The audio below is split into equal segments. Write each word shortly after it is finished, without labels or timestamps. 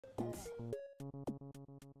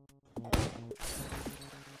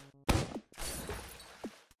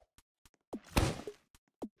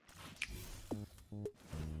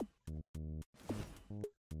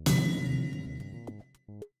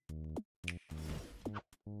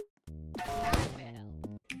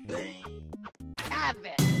Have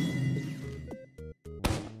it.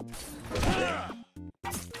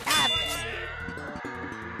 Have it.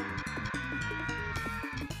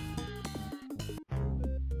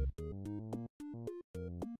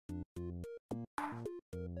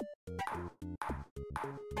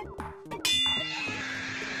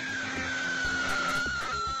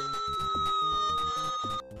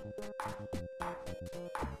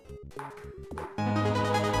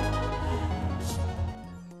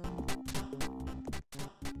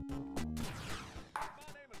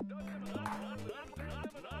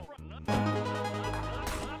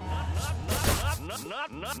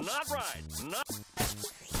 Not right. Not.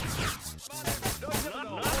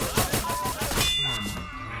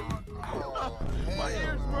 My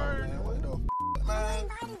ears burn.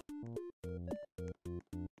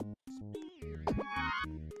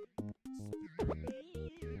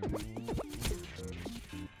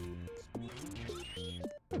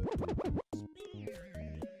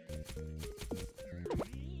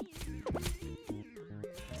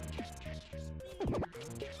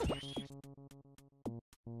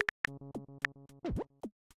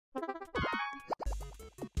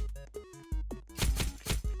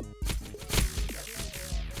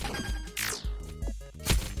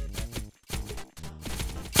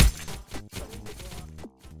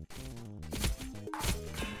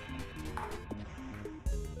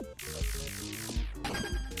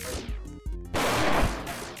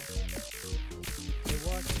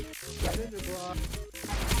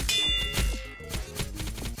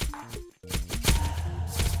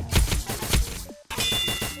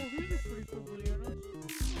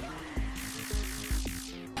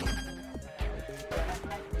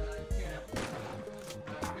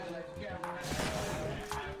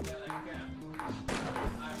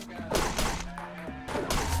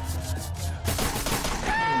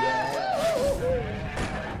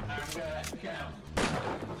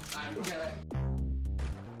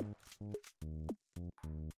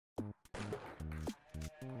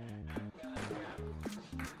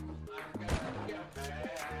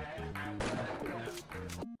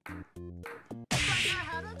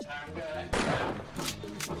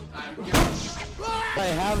 I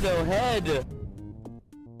have no head.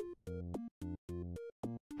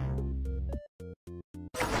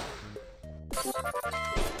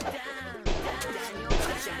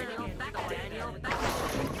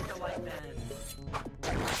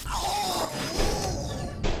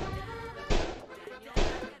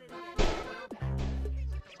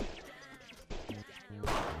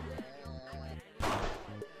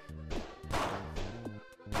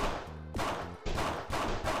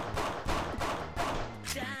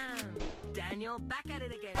 Daniel, back at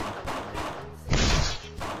it again.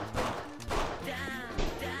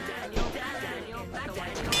 Daniel, back at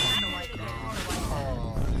it again.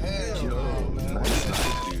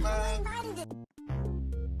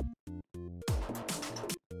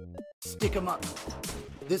 Stick 'em up.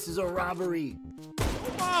 This is a robbery.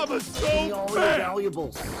 Mama's Give me so all your bad.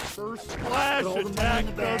 valuables. First, Flash put all the money in attack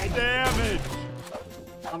the does bag. damage.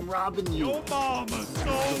 I'm robbing you. Your mama's It's so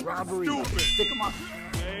a robbery. stupid. Stick 'em up.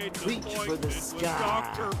 Made the Reach for the appointment with sky.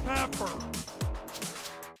 Dr. Pepper.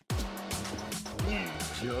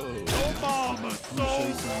 Joe. Your mama's so show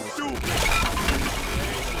you some stupid.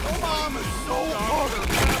 Your mama's so Dr.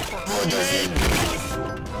 Pepper.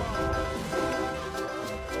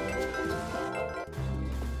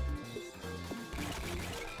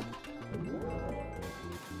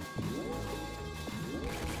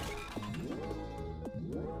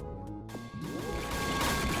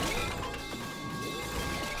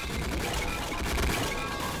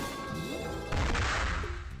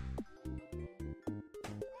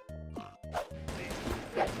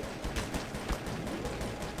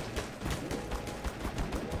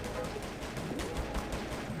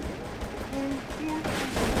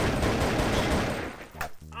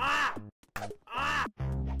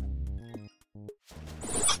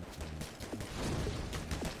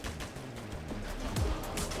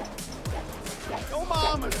 Your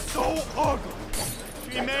mom is so ugly.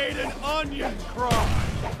 She made an onion cry.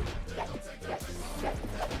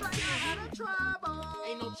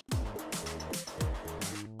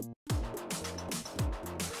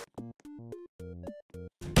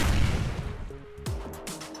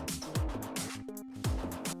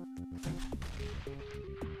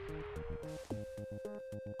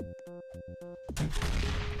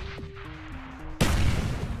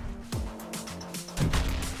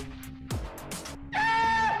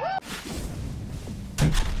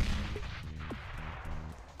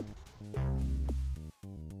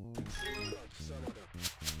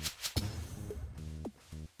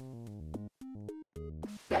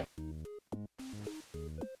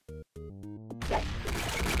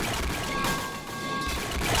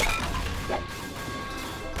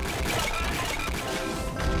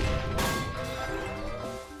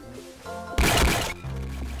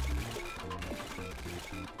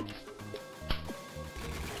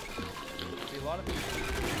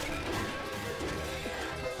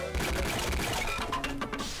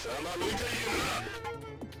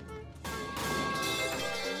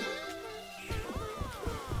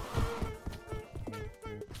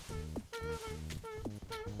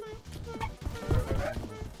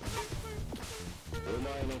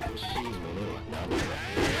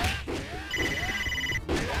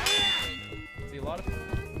 See a lot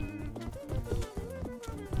of.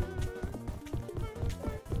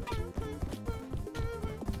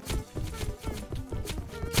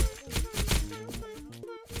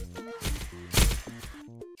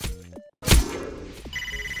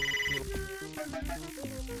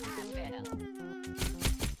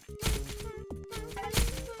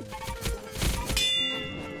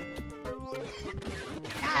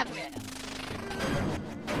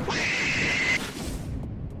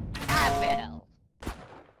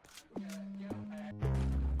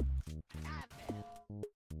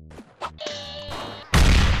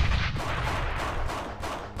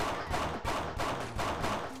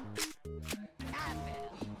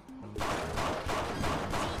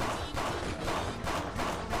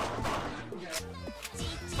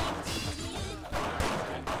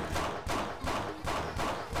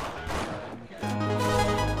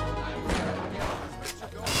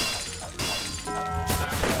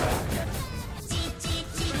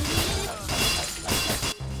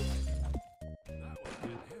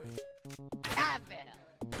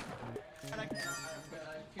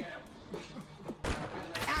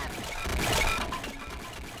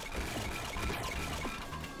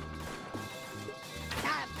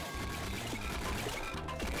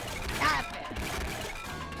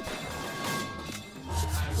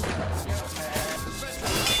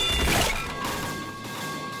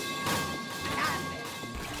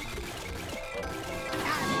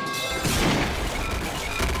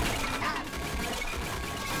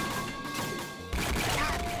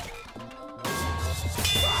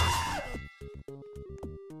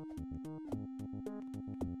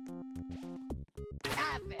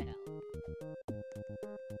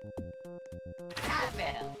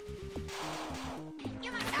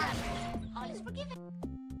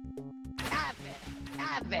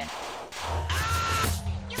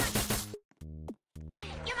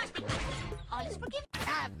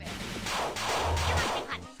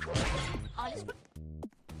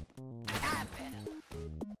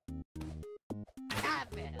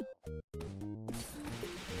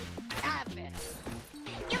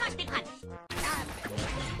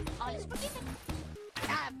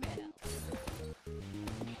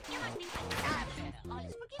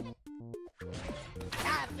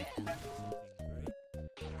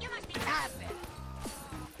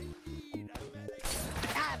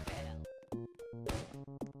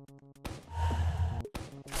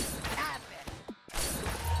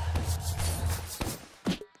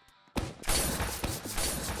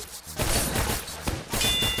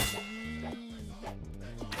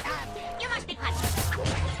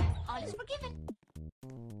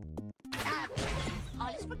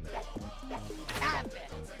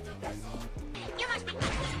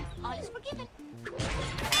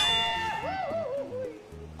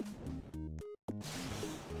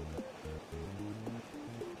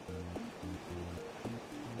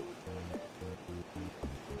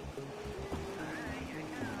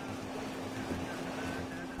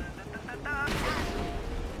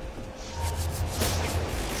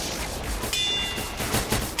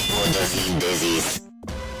 Disease.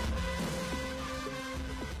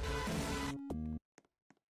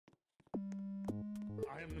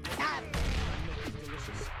 I am the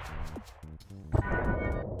delicious.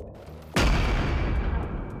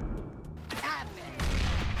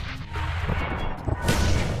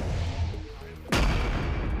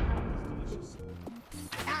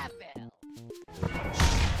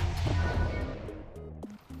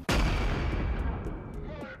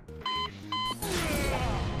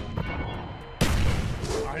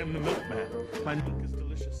 I am the milkman. My milk is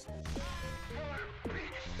delicious.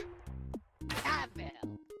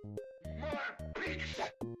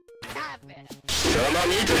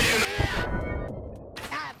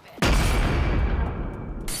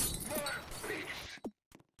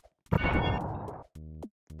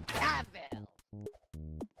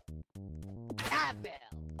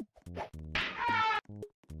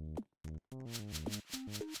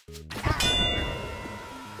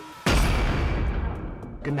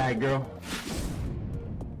 Good night, girl.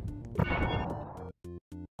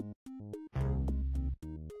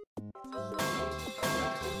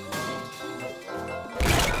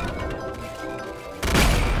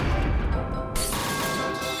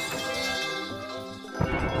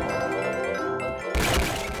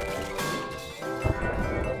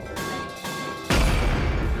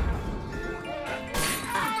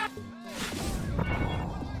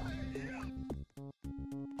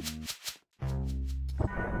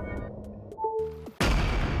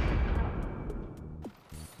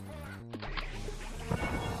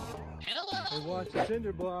 Hey, watch the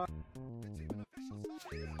cinder block.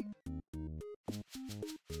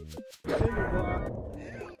 Cinder block.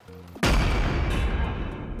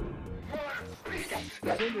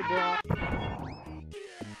 Cinder block.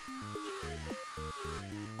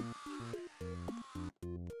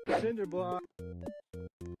 Cinder block.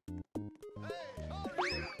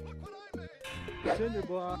 Cinder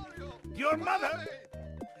block. Your mother?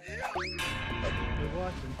 Hey,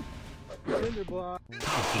 Watson. Cinder block.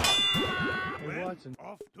 Hey, Well, Watson.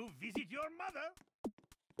 off to visit your mother.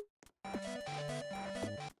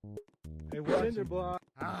 Hey, Watson. Cinder block.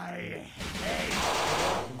 I hate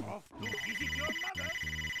off to visit your mother.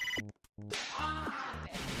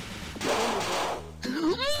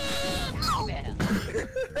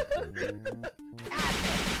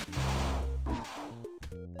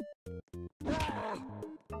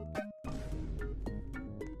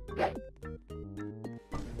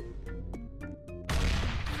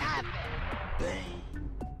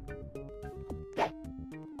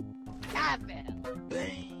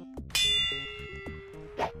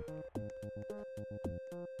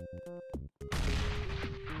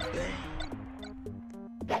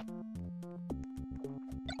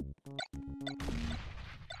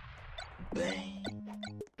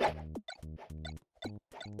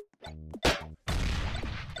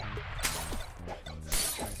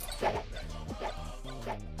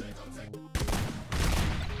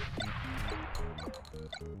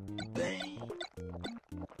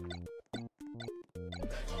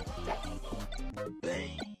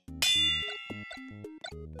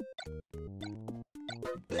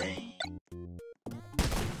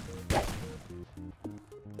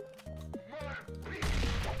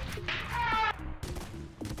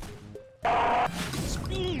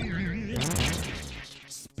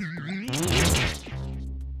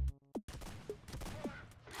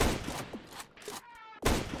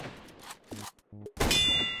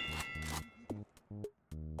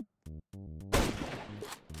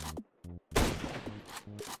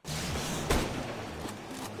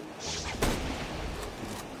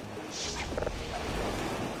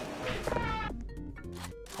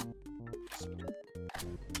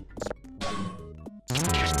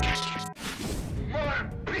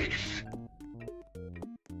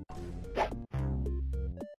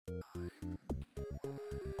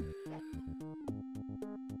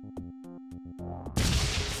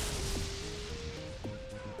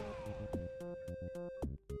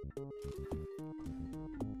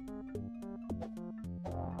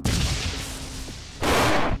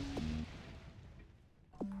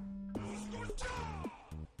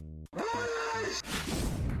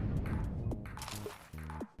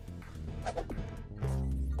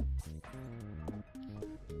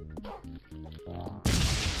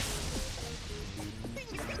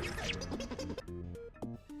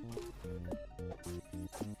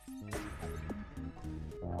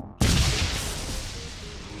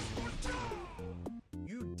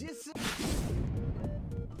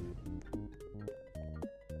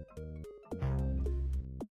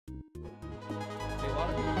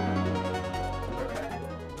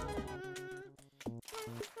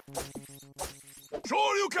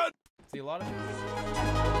 Sure you can! See a lot of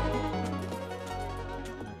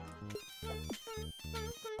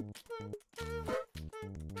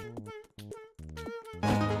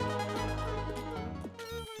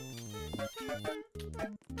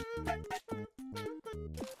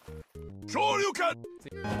Sure you can!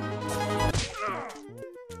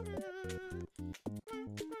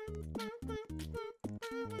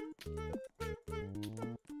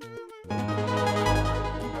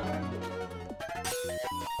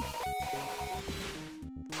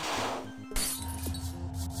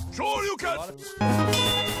 Sure you can!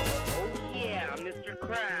 Oh yeah, Mr.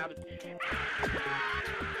 Krabs.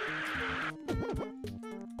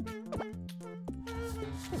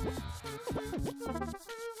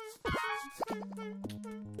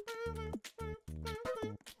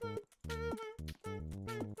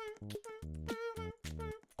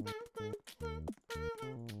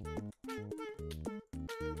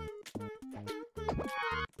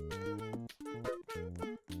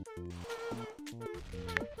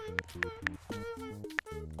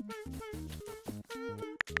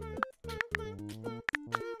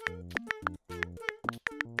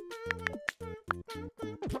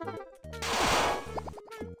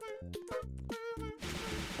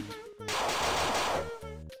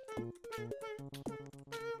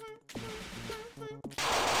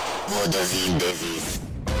 Vodovým bezis.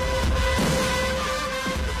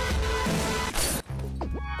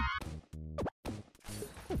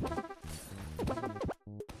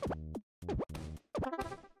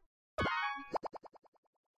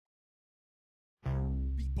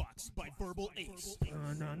 by Verbal Ace.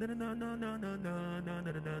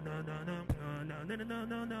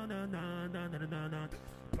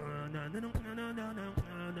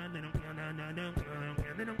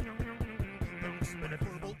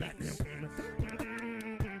 Verbal